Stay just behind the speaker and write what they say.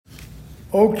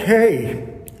Okay,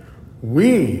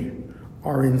 we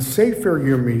are in Sefer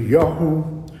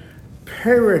Yirmiyahu,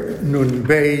 Perek Nun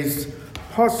Beis,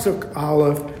 Pasuk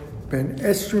Aleph, Ben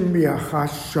Esrim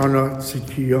B'Achash Shana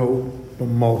Tzidkiyahu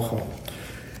B'Molcho.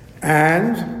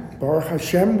 And, Baruch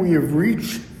Hashem, we have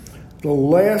reached the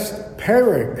last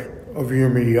Perek of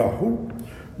Yirmiyahu,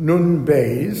 Nun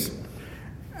Beis,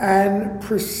 and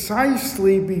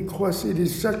precisely because it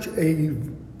is such a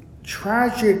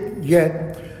tragic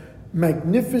yet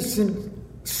magnificent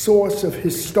source of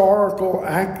historical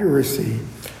accuracy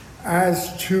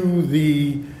as to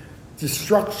the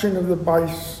destruction of the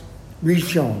Bais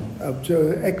Rishon, of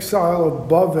the exile of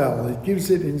Bavel. It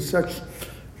gives it in such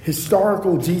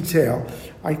historical detail.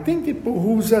 I think it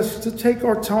behooves us to take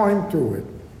our time through it,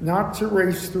 not to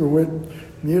race through it.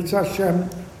 Mirz Hashem,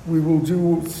 we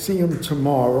will see him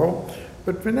tomorrow.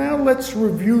 But for now, let's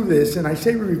review this. And I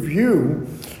say review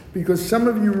because some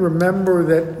of you remember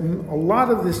that a lot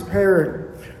of this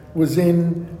parak was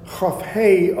in Chaf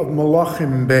Hei of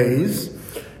Malachim Beis.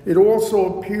 It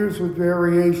also appears with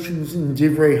variations in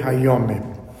Divrei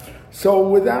Hayomim. So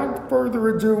without further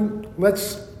ado,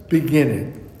 let's begin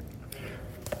it.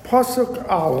 Pasuk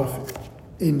Aleph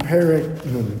in Perek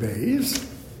Nun Beis.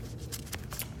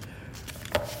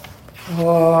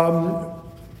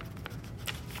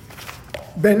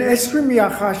 Ben Esrim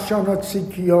Yachash Shana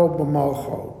Tzidkiyahu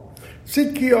B'Malcho.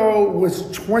 Tzidkiyahu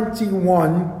was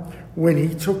 21 when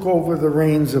he took over the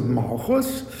reins of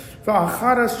Malchus.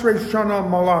 V'achad asrei shana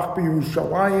malach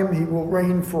b'Yerushalayim. He will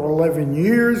reign for 11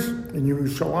 years in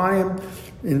Yerushalayim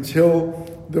until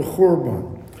the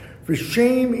Churban.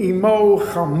 V'shem imo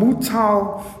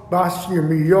Chamutal bas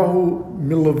Yirmiyahu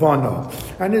milavana.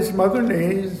 And his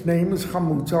mother's name is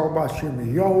Chamutal bas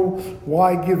Yirmiyahu.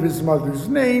 Why give his mother's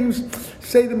names?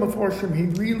 Say the Mefarshim, he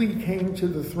really came to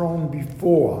the throne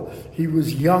before. He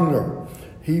was younger.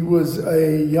 He was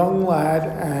a young lad,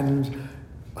 and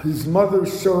his mother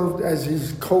served as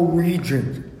his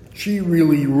co-regent. She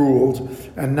really ruled,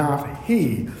 and not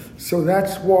he. So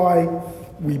that's why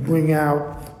we bring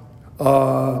out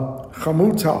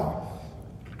Chamutal.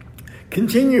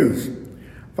 Continues.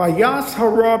 Vayas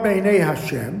hara b'nei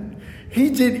Hashem. He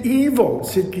did evil,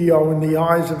 Tzidkiyahu, in the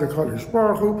eyes of the Kadosh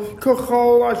Baruch Hu,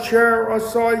 k'chol asher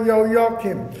asa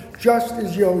Yoyakim, just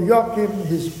as Yoyakim,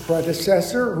 his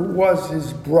predecessor, who was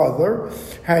his brother,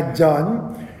 had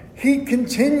done. He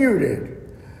continued it.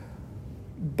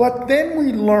 But then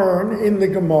we learn in the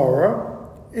Gemara,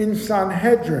 in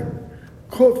Sanhedrin,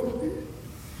 Kuf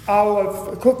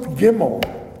Gimel,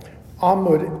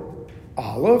 Amud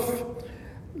Aleph,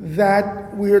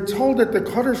 that we are told that the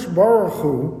Kadosh Baruch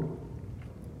Hu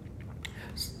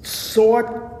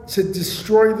sought to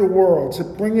destroy the world, to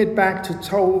bring it back to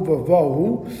Tohu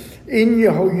Vavohu in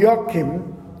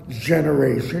Yehoiakim's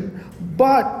generation,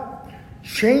 but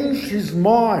changed his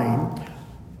mind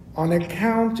on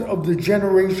account of the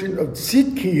generation of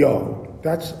Tzidkiyahu.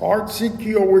 That's our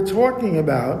Tzidkiyahu we're talking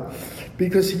about,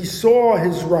 because he saw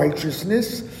his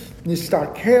righteousness.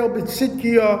 Nistakel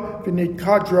b'Tzidkiyahu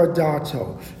v'nitkadra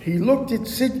dato. He looked at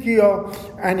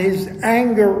Tzidkiyahu and his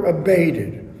anger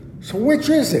abated. So which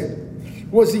is it?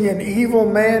 Was he an evil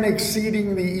man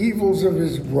exceeding the evils of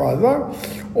his brother?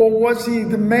 Or was he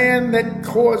the man that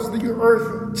caused the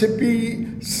earth to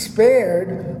be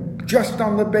spared just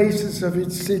on the basis of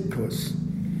its tzidkus?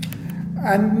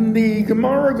 And the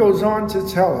Gemara goes on to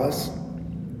tell us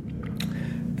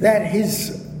that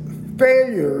his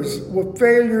failures were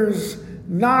failures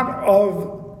not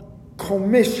of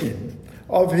commission,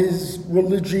 of his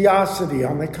religiosity.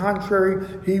 On the contrary,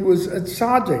 he was a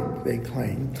tzaddik, they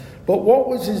claim. But what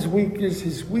was his weakness?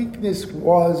 His weakness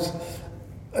was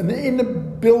an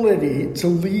inability to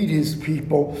lead his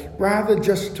people, rather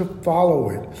just to follow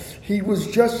it. He was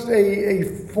just a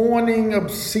fawning,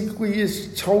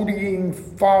 obsequious, toadying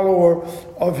follower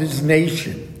of his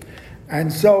nation.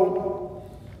 And so,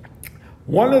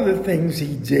 one of the things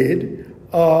he did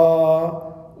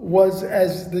was,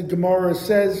 as the Gemara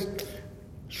says,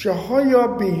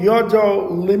 Shahaya biyado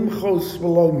limchos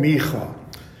v'lo micha.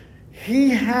 He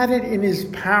had it in his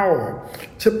power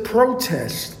to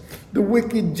protest the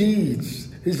wicked deeds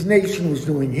his nation was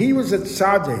doing. He was a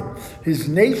tzaddik. His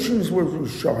nations were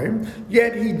Rishonim,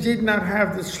 yet he did not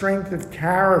have the strength of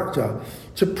character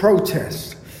to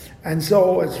protest. And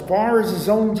so, as far as his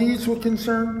own deeds were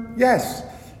concerned, yes,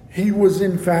 he was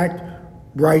in fact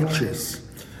righteous.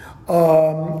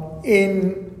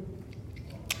 In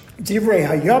Divrei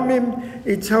Hayomim,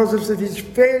 it tells us that his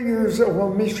failures of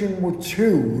omission were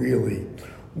two, really.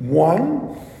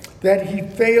 One, that he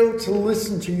failed to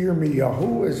listen to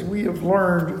Yirmiyahu. As we have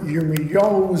learned,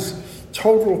 Yirmiyahu's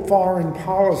total foreign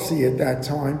policy at that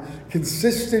time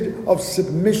consisted of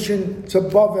submission to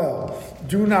Bavel.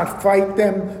 Do not fight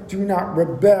them, do not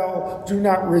rebel, do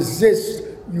not resist.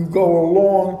 You go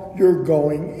along, you're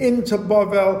going into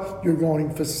Bavel, you're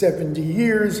going for 70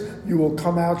 years, you will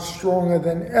come out stronger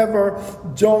than ever.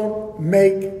 Don't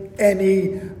make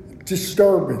any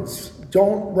disturbance.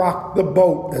 Don't rock the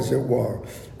boat, as it were.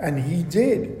 And he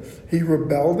did. He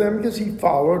rebelled them because he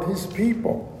followed his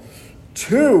people.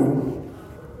 2,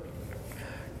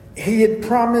 he had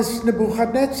promised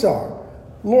Nebuchadnezzar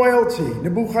loyalty.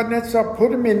 Nebuchadnezzar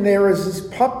put him in there as his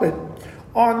puppet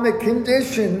on the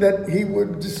condition that he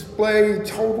would display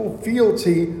total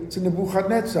fealty to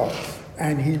Nebuchadnezzar.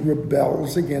 And he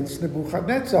rebels against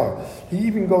Nebuchadnezzar. He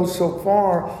even goes so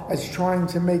far as trying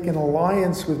to make an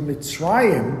alliance with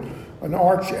Mitzrayim, an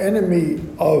arch enemy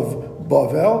of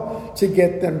Bavel, to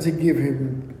get them to give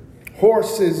him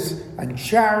horses and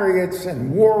chariots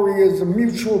and warriors, a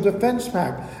mutual defense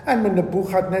pact. And when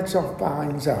Nebuchadnezzar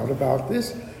finds out about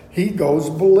this, he goes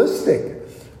ballistic.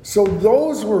 So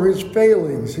those were his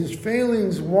failings. His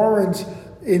failings weren't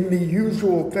in the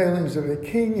usual failings of a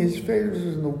king. His failings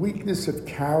was in the weakness of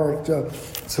character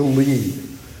to lead.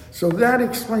 So that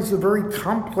explains the very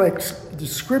complex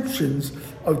descriptions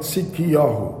of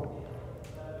Tzidkiyahu.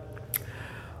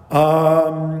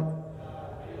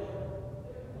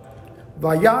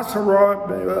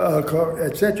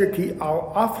 Etc. Ki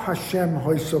al af Hashem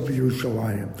hoysa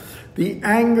b'Yerushalayim. The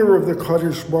anger of the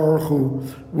Kadosh Baruch Hu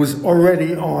was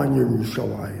already on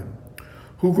Yerushalayim.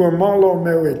 Hu gormalo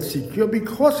meret Tzidkiyahu,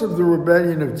 because of the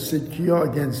rebellion of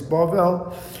Tzidkiyahu against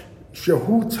Bavel,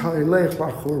 shehu tailech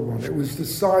lachurban. It was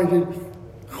decided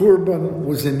Churban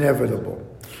was inevitable.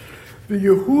 The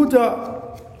Yehuda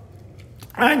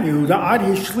ad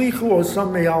hishlichu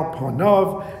osam me'al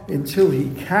panav, until he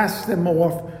cast them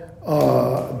off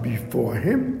before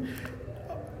him.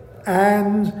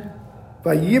 And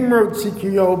Vayimrod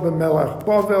Tzidkiyahu b'melech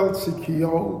Bavel,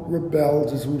 Tzidkiyahu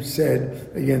rebelled, as we've said,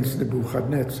 against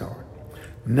Nebuchadnezzar.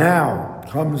 Now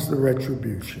comes the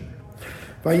retribution.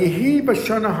 Vayehi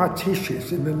b'shana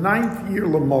hatishis, in the 9th year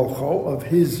Lamalcho of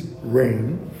his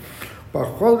reign,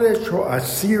 b'chodesh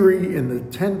ha'asiri, in the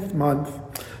 10th month,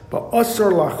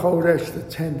 ba'asar lachodesh, the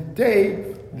 10th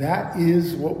day. That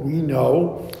is what we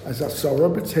know as Asara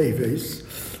B'Teves.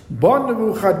 Bon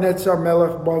Nebuchadnezzar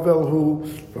melech Bavel hu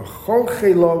v'chol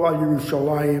chelav al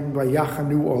Yerushalayim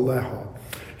v'yachanu oleha.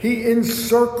 He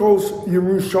encircles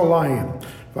Yerushalayim.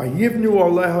 V'yivnu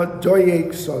oleha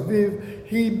doyek saviv.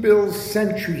 He builds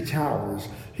sentry towers.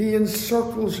 He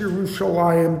encircles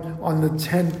Yerushalayim on the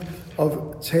 10th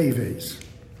of Teves.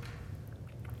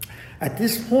 At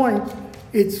this point,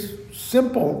 it's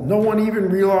simple. No one even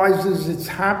realizes it's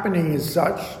happening as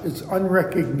such. It's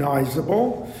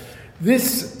unrecognizable.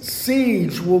 This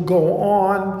siege will go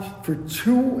on for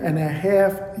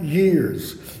 2.5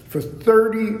 years, for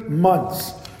 30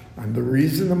 months. And the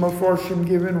reason the Mefarshim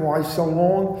given, why so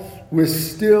long, we're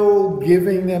still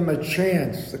giving them a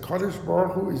chance. The Kadosh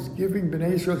Baruch Hu is giving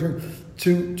Bnei Yisrael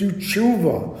to do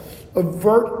tshuva,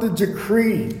 avert the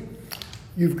decree.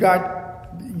 You've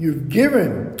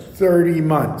given 30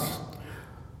 months.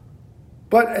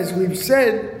 But as we've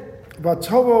said,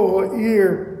 Vatovo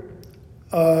Ha'ir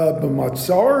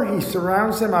b'matzar, he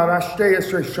surrounds them arashtei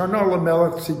esrei shana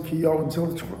lemelech Tzidkiyahu, until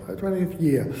the 20th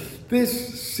year. This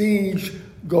siege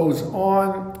goes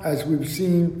on, as we've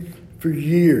seen, for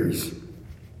years.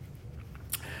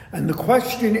 And the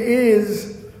question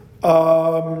is,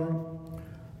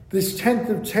 this 10th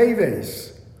of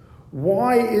Teves,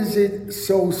 why is it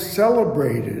so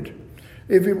celebrated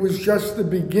if it was just the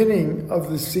beginning of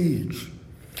the siege?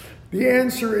 The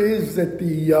answer is that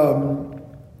the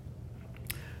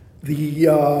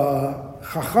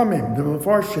Chachamim, the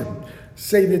Mefarshim,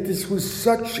 say that this was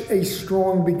such a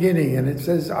strong beginning, and it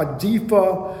says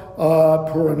Adifa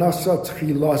Puranasa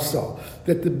Tchilasa,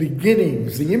 that the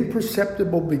beginnings, the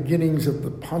imperceptible beginnings of the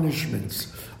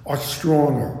punishments are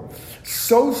stronger.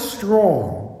 So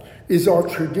strong is our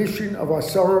tradition of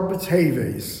Asara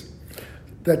B'Teves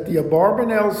that the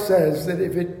Abarbanel says that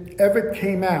if it ever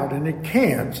came out, and it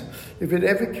can't, if it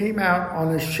ever came out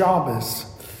on a Shabbos,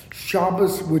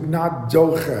 Shabbos would not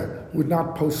doche, would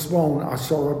not postpone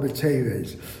Asara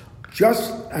B'Teves.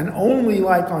 Just and only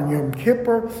like on Yom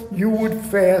Kippur, you would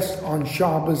fast on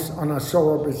Shabbos on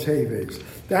Asara B'Teves.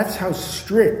 That's how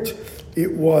strict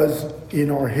it was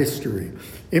in our history.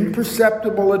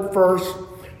 Imperceptible at first,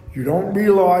 you don't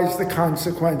realize the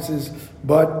consequences,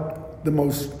 but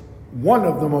one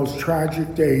of the most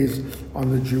tragic days on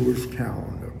the Jewish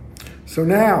calendar. So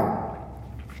now,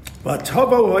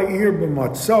 Vatavo Ha'ir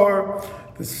b'matzar,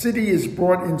 The city is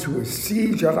brought into a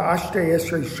siege at Ashtei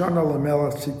Esrei Shana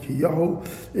Lamelech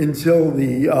Tzidkiyahu until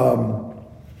the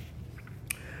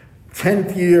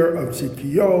 10th year of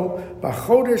Tzidkiyahu.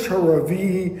 B'chodesh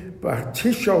haravi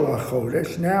b'tisha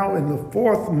lachodesh. Now in the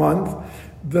 4th month,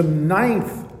 the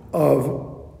 9th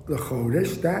of the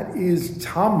Chodesh, that is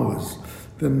Tammuz.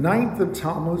 The 9th of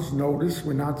Tammuz, notice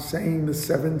we're not saying the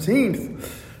 17th.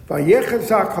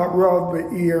 Vayechazak harav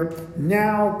be'ir,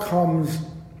 now comes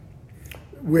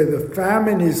where the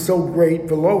famine is so great,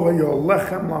 v'lo hayo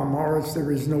lechem la'amaretz,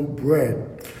 there is no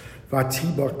bread.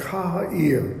 Vatibaka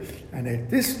ha'ir, and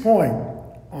at this point,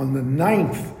 on the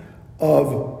 9th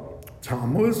of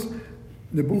Tammuz,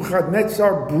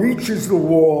 Nebuchadnezzar breaches the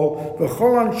wall. The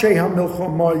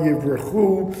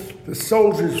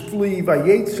soldiers flee.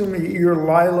 Vayetzu me'ir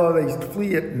laila, they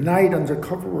flee at night under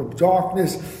cover of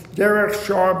darkness. Derech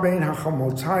shar bein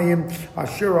hachamotayim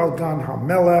asher al gan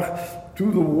hamelech,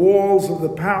 through the walls of the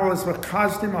palace.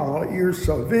 V'kazdim al ha'ir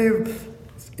saviv,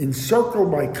 encircled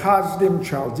by Kazdim,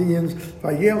 Chaldeans.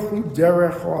 Vayelchu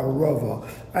derech ha'arava,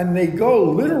 and they go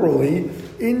literally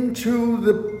into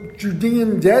the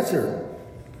Judean desert,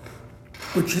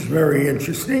 which is very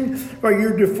interesting.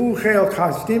 Vayirdefu cheil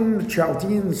Kazdim, the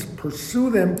Chaldeans pursue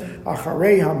them,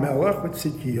 acharei hamelech, with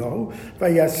Tzidkiyahu.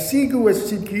 Vayasigu es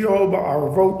Tzidkiyahu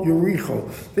ba'arvot Yericho.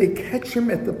 They catch him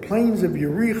at the plains of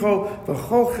Yericho.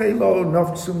 V'chol cheilo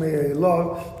nafzu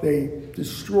me'elav. They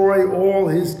destroy all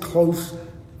his close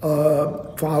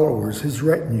followers, his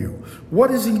retinue.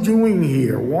 What is he doing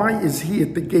here? Why is he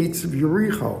at the gates of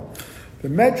Yericho? The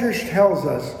Medrash tells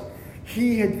us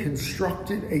he had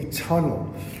constructed a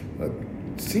tunnel.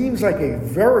 Seems like a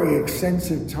very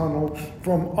extensive tunnel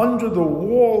from under the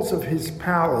walls of his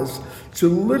palace to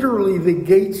literally the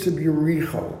gates of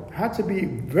Yericho. It had to be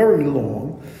very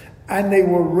long, and they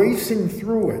were racing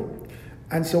through it.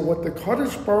 And so what the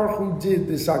Kadosh Baruch Hu did,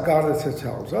 this Agadata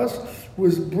tells us,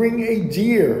 was bring a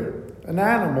deer, an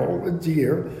animal, a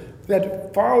deer,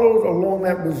 that followed along,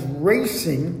 that was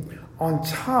racing on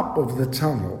top of the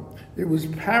tunnel. It was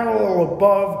parallel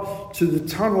above to the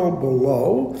tunnel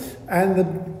below, and the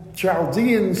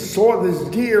Chaldeans saw this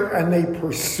deer and they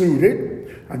pursued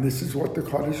it, and this is what the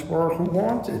Kadosh Baruch Hu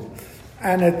wanted.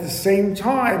 And at the same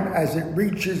time, as it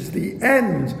reaches the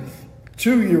end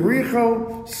to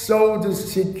Yericho, so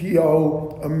does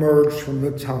Tzidkiyahu emerge from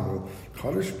the tunnel.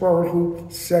 Kadosh Baruch Hu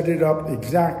set it up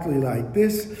exactly like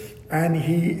this, and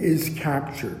he is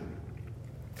captured.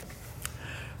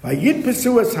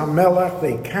 Vayitpesu es hamelech,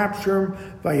 they capture him.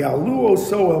 Vayalu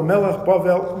oso el melech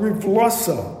bavel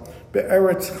Rivlasa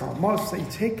be'eretz Chamas. They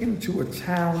take him to a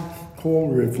town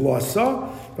called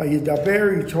Rivlasa.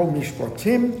 Vayidaber, he told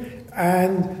mishpatim,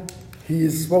 and he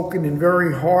is spoken in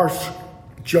very harsh,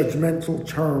 judgmental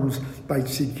terms by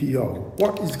Tzidkiyahu.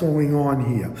 What is going on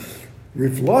here?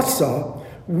 Rivlasa,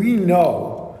 we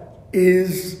know,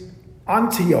 is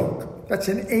Antioch. That's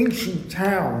an ancient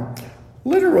town,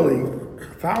 literally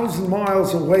 1,000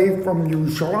 miles away from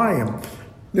Yerushalayim.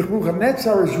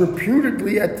 Nebuchadnezzar is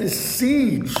reputedly at this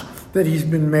siege that he's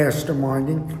been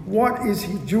masterminding. What is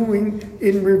he doing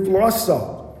in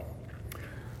Rivlasa?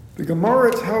 The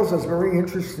Gemara tells us very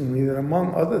interestingly that,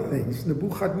 among other things,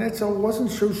 Nebuchadnezzar wasn't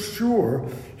so sure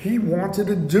he wanted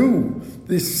to do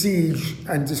this siege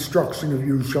and destruction of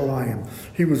Yerushalayim.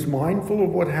 He was mindful of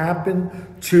what happened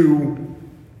to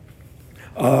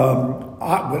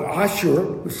with Ashur,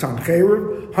 with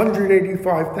Sancherib,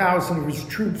 185,000 of his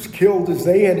troops killed as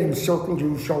they had encircled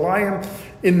Yerushalayim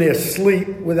in their sleep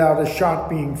without a shot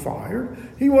being fired.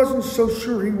 He wasn't so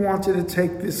sure he wanted to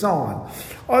take this on.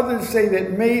 Others say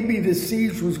that maybe the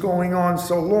siege was going on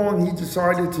so long he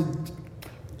decided to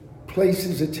place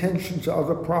his attention to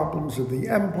other problems of the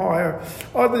empire.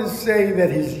 Others say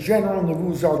that his general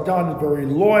Nebuzaradan, very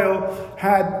loyal,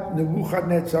 had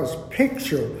Nebuchadnezzar's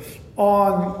picture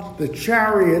on the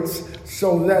chariots,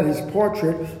 so that his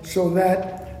portrait, so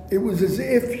that it was as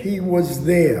if he was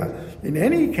there. In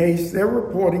any case, they're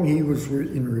reporting he was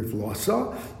in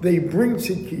Rivlasa. They bring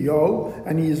Tzidkiyahu,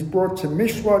 and he is brought to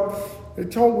Mishpat. They're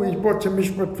told he's brought to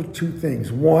Mishpat for two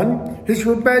things. One, his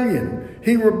rebellion.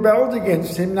 He rebelled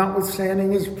against him,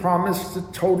 notwithstanding his promise to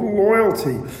total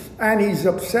loyalty. And he's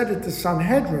upset at the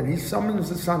Sanhedrin. He summons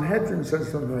the Sanhedrin,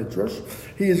 says the Midrash.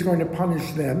 He is going to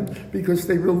punish them because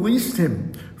they released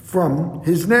him from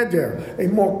his neder. A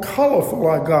more colorful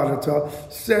Agadata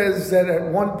says that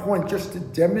at one point, just to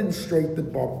demonstrate the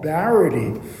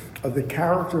barbarity of the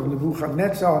character of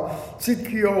Nebuchadnezzar,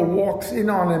 Tzidkiyahu walks in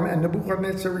on him, and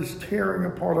Nebuchadnezzar is tearing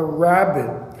apart a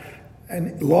rabbit.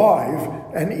 and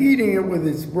live, and eating it with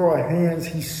his raw hands.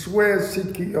 He swears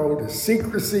Tzidkiyahu to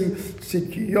secrecy.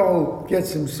 Tzidkiyahu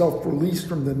gets himself released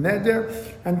from the neder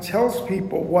and tells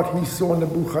people what he saw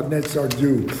Nebuchadnezzar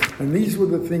do. And these were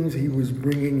the things he was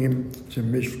bringing him to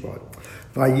Mishpat.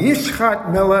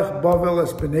 Vayishchat melech Bavel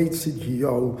es b'nei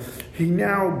Tzidkiyahu. He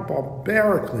now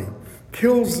barbarically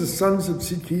kills the sons of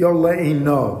Tzidkiyahu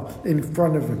le'einav, in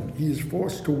front of him. He is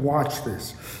forced to watch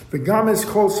this. V'games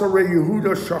kol sarei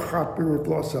Yehuda shachat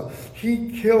b'Rivlosa.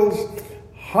 He kills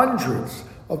hundreds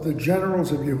of the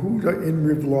generals of Yehuda in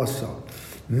Rivlosa.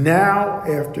 Now,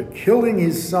 after killing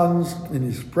his sons in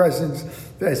his presence,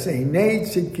 Veseinei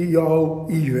Tzidkiyahu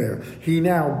iver. He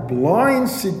now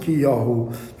blinds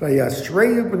Tzidkiyahu,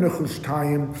 Vayasreyu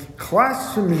b'nechushtaim,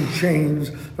 clasps him in chains,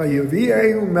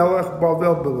 Vayavi'ehu melech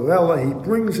Bavel b'Bavela. He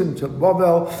brings him to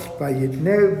Bavel,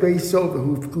 Vayitnei beiso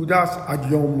v'hufkudas ad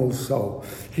yom moso.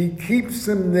 He keeps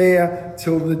him there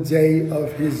till the day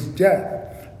of his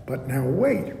death. But now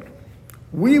wait,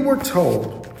 we were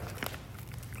told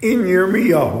in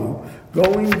Yirmiyahu,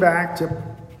 going back to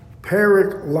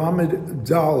Perek Lamed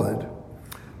Daled,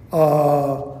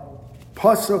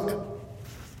 Pasuk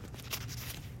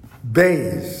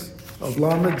Beis of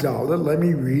Lamed Daled, let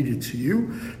me read it to you.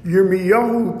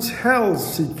 Yirmiyahu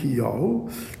tells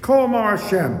Tzidkiyahu, Kol Amar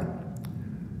Hashem,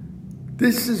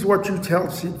 this is what you tell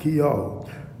Tzidkiyahu,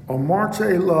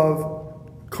 Amarte love,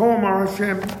 Kol Amar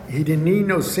Hashem, Hidini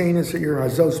nosenis eir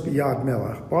hazos biyad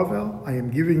melech Bavel. I am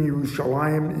giving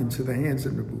Yerushalayim into the hands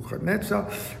of Nebuchadnezzar.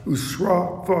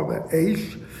 Usra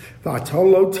v'eish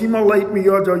v'atolo timaleit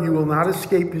miyodo. You will not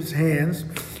escape his hands.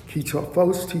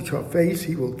 Kitafos titafes.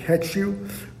 He will catch you.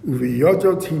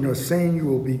 Uviyodo tinosein. You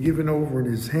will be given over in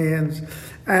his hands.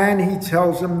 And he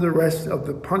tells him the rest of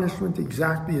the punishment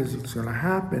exactly as it's going to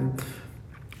happen.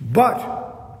 But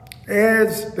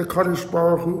adds the Kadosh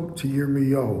Baruch Hu to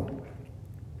Yirmiyahu,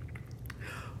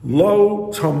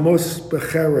 Lo tamus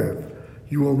becherev,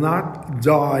 you will not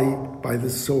die by the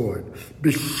sword.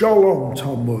 B'shalom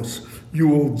tamus, you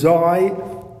will die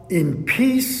in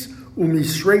peace.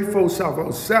 Umisreifos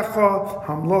avosecha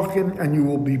hamlochim, and you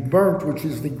will be burnt, which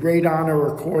is the great honor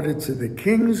accorded to the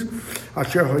kings.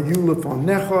 Asher hayu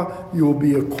lefanecha, you will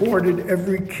be accorded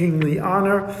every kingly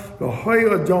honor.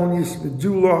 V'hoy adonis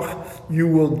v'dulach, you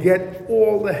will get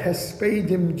all the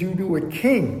hespedim due to a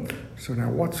king. So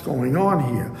now what's going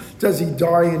on here? Does he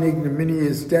die an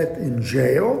ignominious death in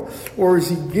jail? Or is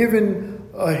he given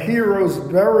a hero's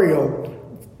burial,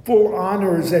 full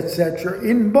honors, etc.,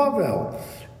 in Bavel?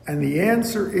 And the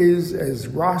answer is, as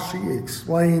Rashi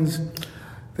explains,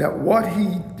 that what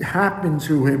happened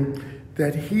to him,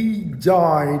 that he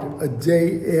died a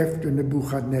day after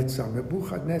Nebuchadnezzar.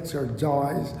 Nebuchadnezzar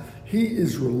dies, he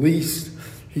is released,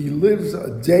 he lives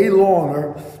a day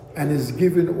longer, and is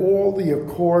given all the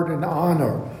accord and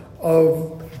honor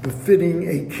of befitting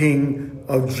a king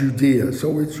of Judea.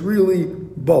 So it's really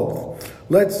both.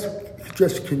 Let's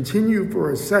just continue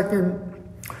for a second.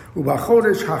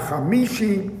 Ubachodesh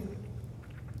hachamishi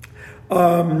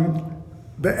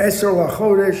be'eser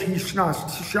lachodesh hishnas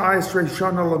sha'esrei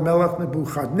shana lamelech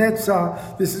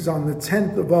Nebuchadnezzar. This is on the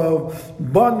 10th of Av.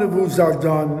 Ban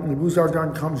Nebuzaradan.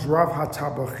 Nebuzaradan comes Rav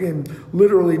HaTabachim,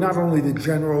 literally not only the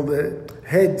general, the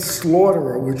head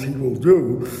slaughterer, which he will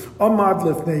do. Amad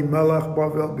lefnei melech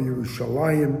Bavel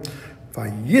b'Yerushalayim.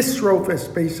 Vayisrof es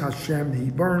beis Hashem, he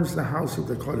burns the house of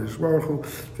the Kadosh Baruch Hu.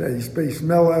 Ve'es beis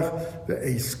Melech,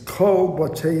 ve'es kol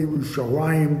batei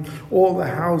Yerushalayim, all the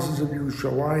houses of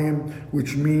Yerushalayim,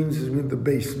 which means is with the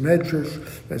beis Medrash.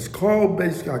 Ve'es kol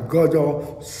beis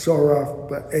Gadol soraf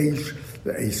be'esh,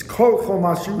 ve'es kol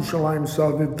chomas Yerushalayim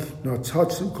saviv,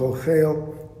 notatzu kol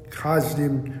chel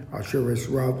chazdim asher es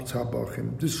Rav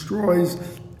Tabachim, destroys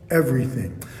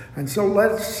everything. And so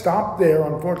let's stop there,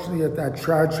 unfortunately, at that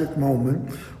tragic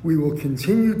moment. We will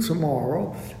continue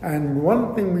tomorrow. And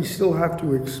one thing we still have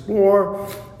to explore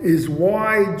is,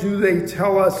 why do they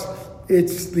tell us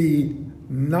it's the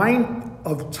 9th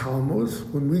of Tammuz,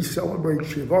 when we celebrate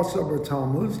Shivasa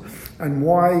b'Tammuz, and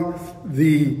why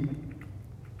the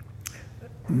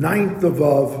 9th of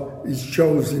Av is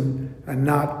chosen and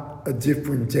not a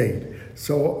different date.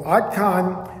 So Ad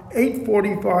Kan,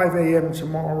 8:45 a.m.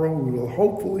 tomorrow, we will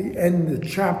hopefully end the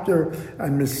chapter,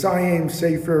 and Messiah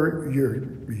Sefer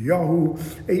Yirmiyahu,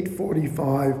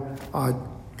 8:45 Ad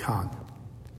Kan.